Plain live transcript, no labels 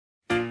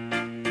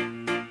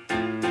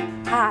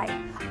Hi,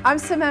 I'm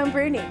Simone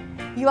Bruni.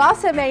 You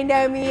also may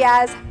know me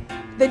as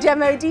the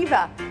Demo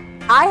Diva.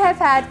 I have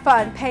had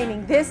fun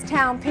painting this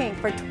town pink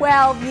for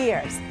 12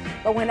 years,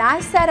 but when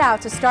I set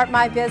out to start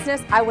my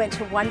business, I went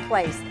to one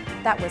place.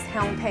 That was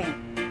Helm Paint.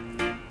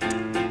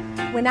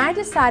 When I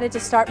decided to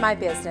start my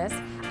business,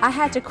 I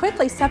had to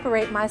quickly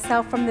separate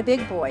myself from the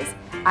big boys.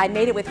 I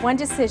made it with one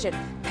decision: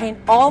 paint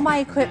all my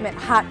equipment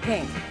hot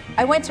pink.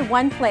 I went to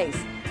one place,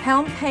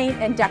 Helm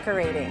Paint and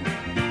Decorating.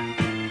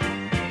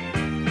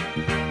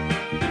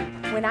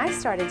 When I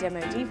started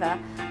Demo Diva,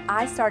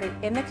 I started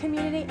in the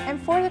community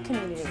and for the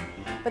community.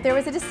 But there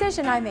was a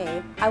decision I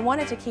made. I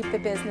wanted to keep the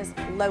business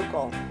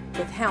local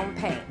with Helm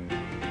Paint.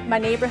 My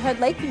neighborhood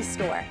Lakeview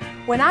store.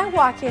 When I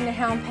walk into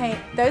Helm Paint,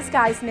 those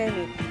guys know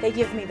me. They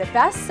give me the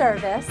best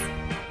service,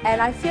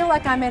 and I feel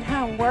like I'm at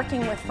home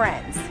working with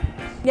friends.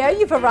 You know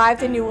you've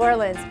arrived in New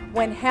Orleans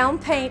when Helm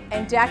Paint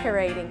and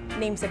Decorating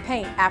names a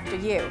paint after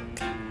you.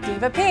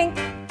 Diva Pink.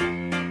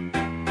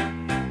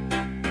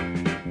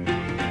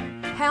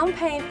 Helm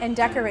Paint and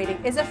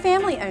Decorating is a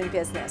family-owned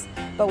business,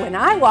 but when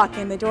I walk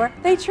in the door,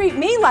 they treat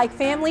me like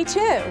family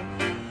too.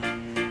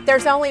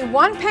 There's only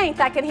one paint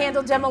that can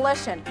handle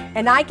demolition,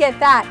 and I get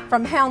that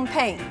from Helm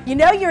Paint. You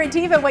know you're a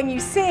diva when you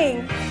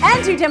sing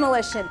and do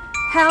demolition.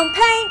 Helm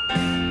Paint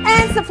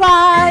and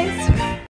Supplies.